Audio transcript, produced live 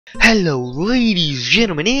Hello, ladies,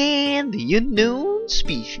 gentlemen, and the unknown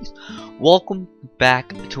species. Welcome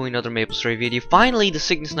back to another MapleStory video. Finally, the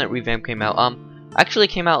Cygnus Knights revamp came out. Actually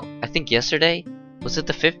came out, I think yesterday. Was it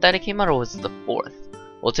the 5th that it came out, or was it the 4th?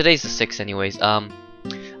 Well, today's the 6th, anyways.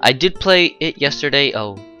 I did play it yesterday.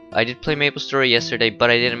 I did play MapleStory yesterday, but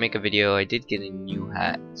I didn't make a video. I did get a new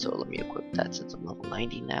hat, so let me equip that since I'm level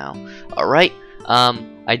 90 now. All right.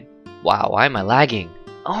 Wow, why am I lagging?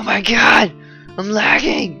 Oh my God, I'm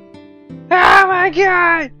lagging. Oh my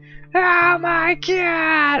God! Oh my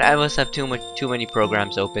God! I must have too many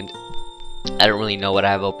programs opened. I don't really know what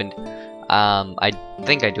I have opened. I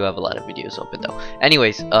think I do have a lot of videos open though.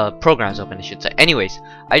 Anyways, programs open, I should say. Anyways,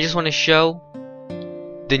 I just want to show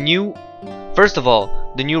the new. First of all,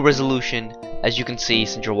 the new resolution. As you can see,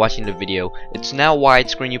 since you're watching the video, it's now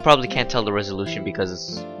widescreen. You probably can't tell the resolution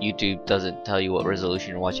because YouTube doesn't tell you what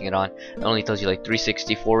resolution you're watching it on. It only tells you like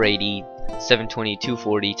 360, 480, 720,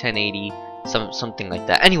 240, 1080, something like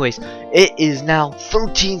that. Anyways, it is now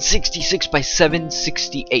 1366 by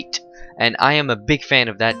 768, and I am a big fan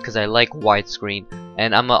of that because I like widescreen,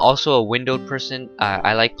 and I'm also a windowed person.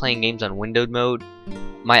 I like playing games on windowed mode.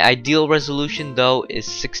 My ideal resolution though is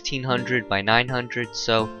 1600 by 900.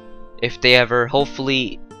 So if they ever,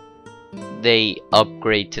 hopefully they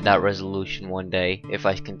upgrade to that resolution one day if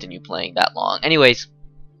I continue playing that long. Anyways,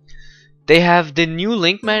 they have the new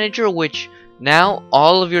link manager, which now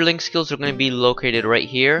all of your link skills are going to be located right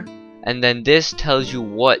here, and then this tells you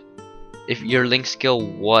what, if your link skill,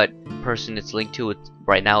 what person it's linked to.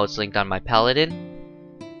 Right now it's linked on my paladin,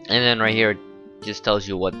 and then right here it just tells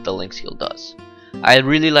you what the link skill does. I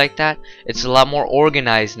really like that. It's a lot more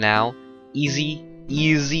organized now. Easy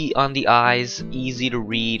on the eyes, easy to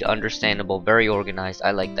read, understandable, very organized.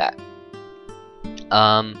 I like that.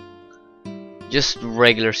 Just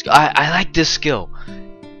regular skill. I like this skill.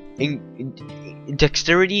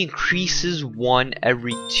 Dexterity increases 1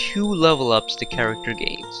 every 2 level ups the character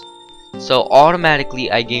gains. So automatically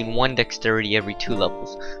I gain 1 dexterity every 2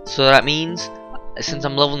 levels. So that means since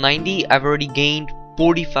I'm level 90, I've already gained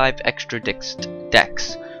 45 extra dex,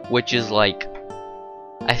 which is like,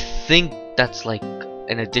 I think that's like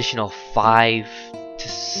an additional 5 to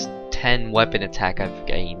 10 weapon attack I've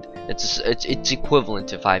gained. It's equivalent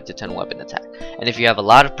to 5 to 10 weapon attack. And if you have a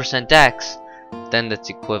lot of percent dex, then that's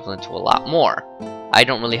equivalent to a lot more. I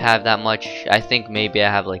don't really have that much. I think maybe I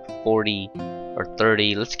have like 40 or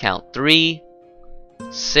 30. Let's count. 3,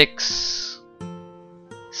 6,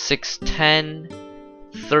 10,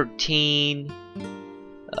 13,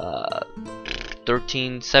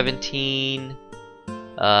 17.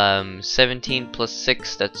 17 plus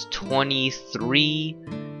 6, that's 23.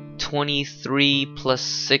 23 plus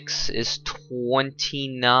 6 is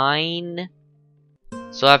 29.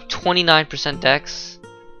 So I have 29% dex.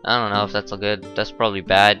 I don't know if that's good. That's probably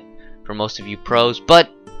bad for most of you pros.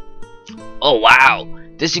 But oh wow,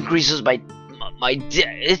 this increases my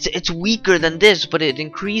it's weaker than this, but it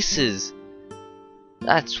increases.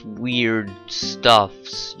 That's weird stuff,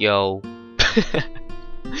 yo.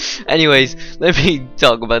 Anyways, let me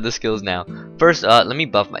talk about the skills now. First, let me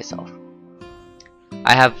buff myself.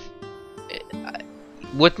 I have,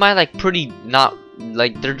 with my like pretty, not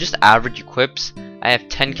like, they're just average equips, I have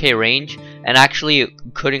 10k range, and actually it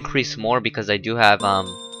could increase more because I do have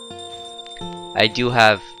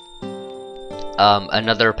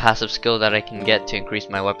another passive skill that I can get to increase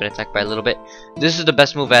my weapon attack by a little bit. This is the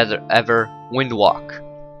best move ever, Wind Walk.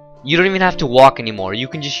 You don't even have to walk anymore. You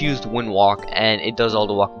can just use the Wind Walk and it does all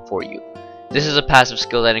the walking for you. This is a passive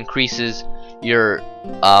skill that increases your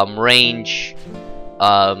range.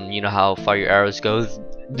 You know how far your arrows go.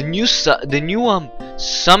 The new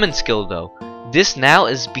summon skill though, this now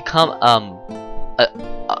has become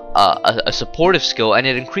a supportive skill, and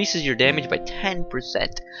it increases your damage by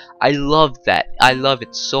 10%. I love that. I love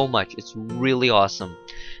it so much. It's really awesome.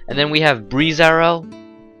 And then we have Breeze Arrow,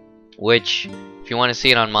 which, if you want to see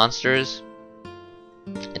it on monsters,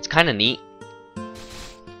 it's kind of neat.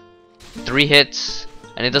 3 hits,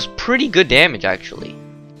 and it does pretty good damage actually.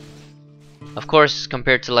 Of course,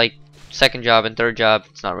 compared to like second job and third job,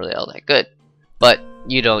 it's not really all that good. But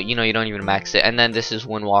you don't even max it. And then this is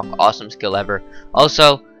Wind Walk, awesome skill ever.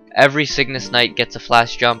 Also, every Cygnus Knight gets a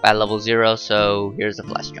flash jump at level 0, so here's the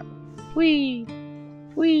flash jump. Whee!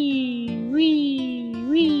 Whee! Whee!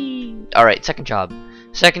 Whee! Alright, second job.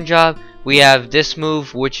 Second job, we have this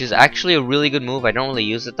move, which is actually a really good move. I don't really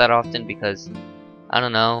use it that often because, I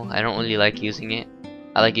don't know, I don't really like using it.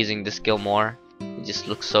 I like using this skill more. It just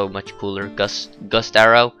looks so much cooler. Gust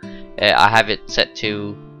Arrow. I have it set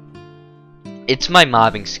to, it's my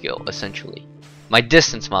mobbing skill essentially. my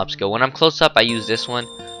distance mob skill. When I'm close up, I use this one,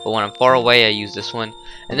 but when I'm far away, I use this one.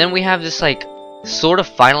 And then we have this like sort of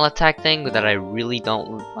final attack thing that I really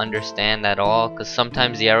don't understand at all, because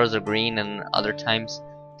sometimes the arrows are green and other times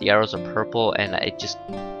the arrows are purple, and it just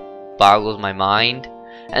boggles my mind.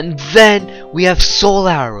 And then we have Soul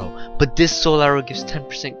Arrow, but this Soul Arrow gives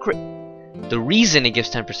 10% crit. The reason it gives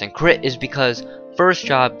 10% crit is because first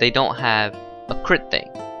job they don't have a crit thing.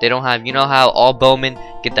 They don't have, you know how all bowmen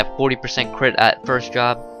get that 40% crit at first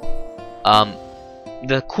job?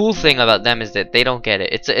 The cool thing about them is that they don't get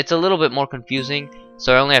it. It's a little bit more confusing.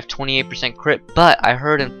 So I only have 28% crit, but I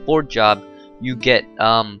heard in fourth job you get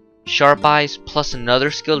Sharp Eyes plus another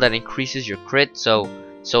skill that increases your crit. So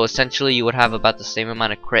essentially you would have about the same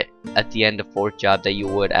amount of crit at the end of fourth job that you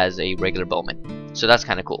would as a regular bowman. So that's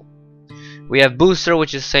kind of cool. We have Booster,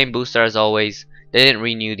 which is the same booster as always. They didn't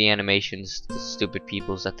renew the animations, the stupid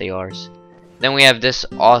peoples that they are. Then we have this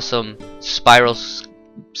awesome spiral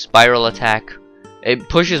attack. It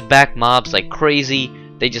pushes back mobs like crazy.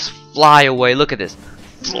 They just fly away. Look at this.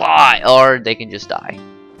 Fly, or they can just die.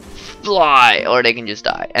 Fly, or they can just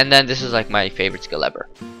die. And then this is like my favorite skill ever,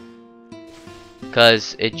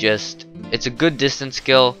 because it's a good distance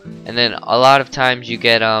skill. And then a lot of times you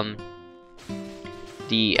get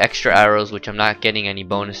the extra arrows, which I'm not getting any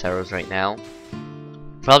bonus arrows right now,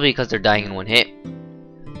 probably because they're dying in one hit.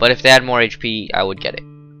 But if they had more HP, I would get it.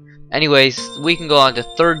 Anyways, we can go on to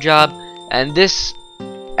third job, and this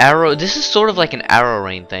arrow, this is sort of like an arrow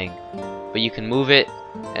rain thing, but you can move it,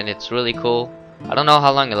 and it's really cool. I don't know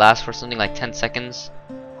how long it lasts for, something like 10 seconds.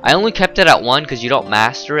 I only kept it at 1 because you don't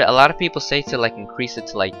master it. A lot of people say to like increase it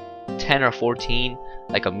to like 10 or 14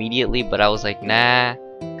 like immediately, but I was like nah,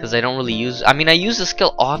 because I don't really use, I mean I use the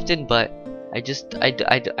skill often, but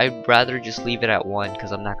I'd rather just leave it at 1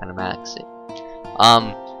 because I'm not gonna max it.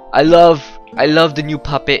 I love the new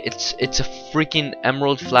puppet. It's a freaking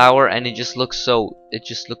emerald flower, and it just looks so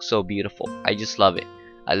beautiful. I just love it.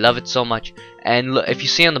 I love it so much. And look, if you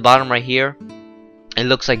see on the bottom right here, it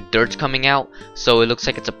looks like dirt's coming out, so it looks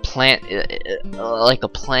like it's a plant, like a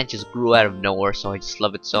plant just grew out of nowhere. So I just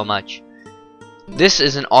love it so much. This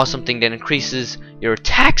is an awesome thing that increases your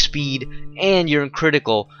attack speed and your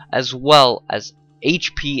critical, as well as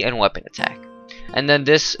HP and weapon attack. And then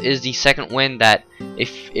this is the second win, that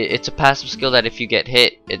if it's a passive skill that if you get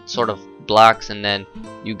hit, it sort of blocks, and then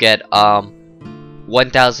you get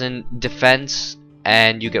 1000 defense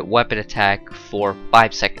and you get weapon attack for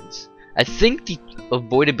 5 seconds. I think the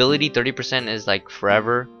avoidability 30% is like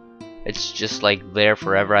forever. It's just like there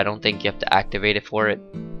forever. I don't think you have to activate it for it.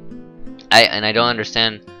 I don't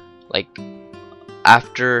understand, like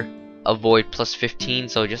after avoid plus 15,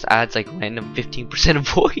 so it just adds like random 15%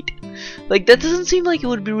 avoid. Like that doesn't seem like it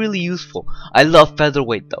would be really useful. I love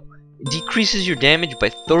featherweight though. It decreases your damage by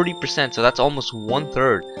 30%, so that's almost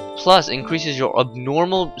 1/3. Plus increases your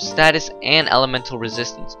abnormal status and elemental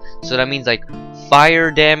resistance. So that means like fire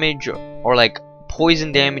damage or like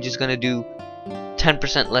poison damage is gonna do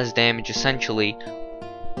 10% less damage essentially,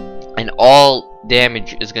 and all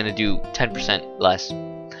damage is gonna do 10% less.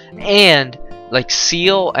 And like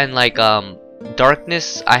seal and like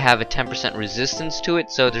darkness, I have a 10% resistance to it,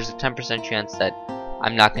 so there's a 10% chance that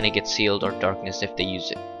I'm not gonna get sealed or darkness if they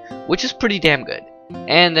use it, which is pretty damn good.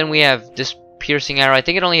 And then we have this piercing arrow. I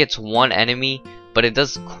think it only hits one enemy, but it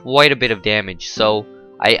does quite a bit of damage, so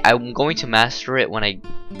I'm going to master it when I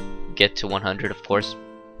get to 100. Of course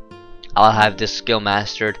I'll have this skill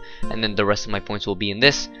mastered, and then the rest of my points will be in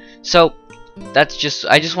this. So that's just,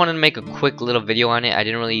 I just wanted to make a quick little video on it. I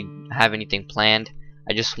didn't really have anything planned.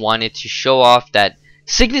 I just wanted to show off that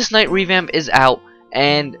Cygnus Knight revamp is out,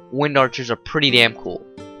 and wind archers are pretty damn cool.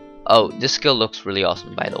 Oh, this skill looks really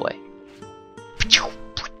awesome, by the way.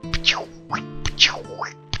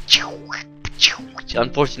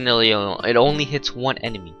 Unfortunately, it only hits one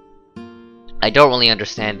enemy. I don't really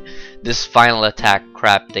understand this final attack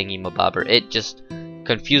crap thingy mabobber. It just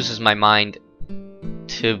confuses my mind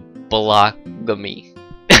to block me.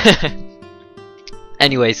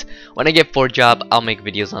 Anyways, when I get 4th job, I'll make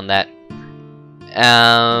videos on that.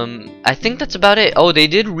 I think that's about it. Oh, they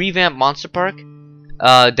did revamp Monster Park.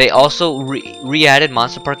 They also re-added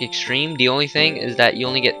Monster Park Extreme. The only thing is that you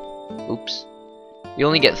only get, you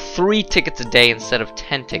only get 3 tickets a day instead of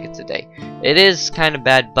 10 tickets a day. It is kind of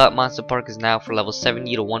bad, but Monster Park is now for level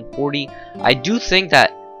 70 to 140. I do think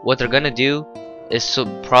that what they're gonna do is to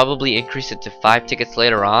probably increase it to 5 tickets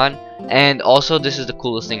later on. And also, this is the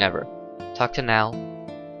coolest thing ever. Talk to Nal,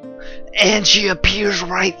 and she appears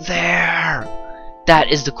right there.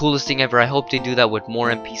 That is the coolest thing ever. I hope they do that with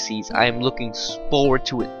more NPCs. I am looking forward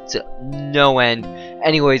to it to no end.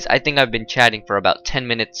 Anyways, I think I've been chatting for about 10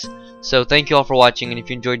 minutes. So thank you all for watching, and if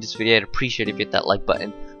you enjoyed this video, I'd appreciate it if you hit that like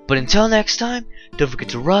button. But until next time, don't forget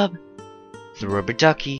to rub the rubber ducky.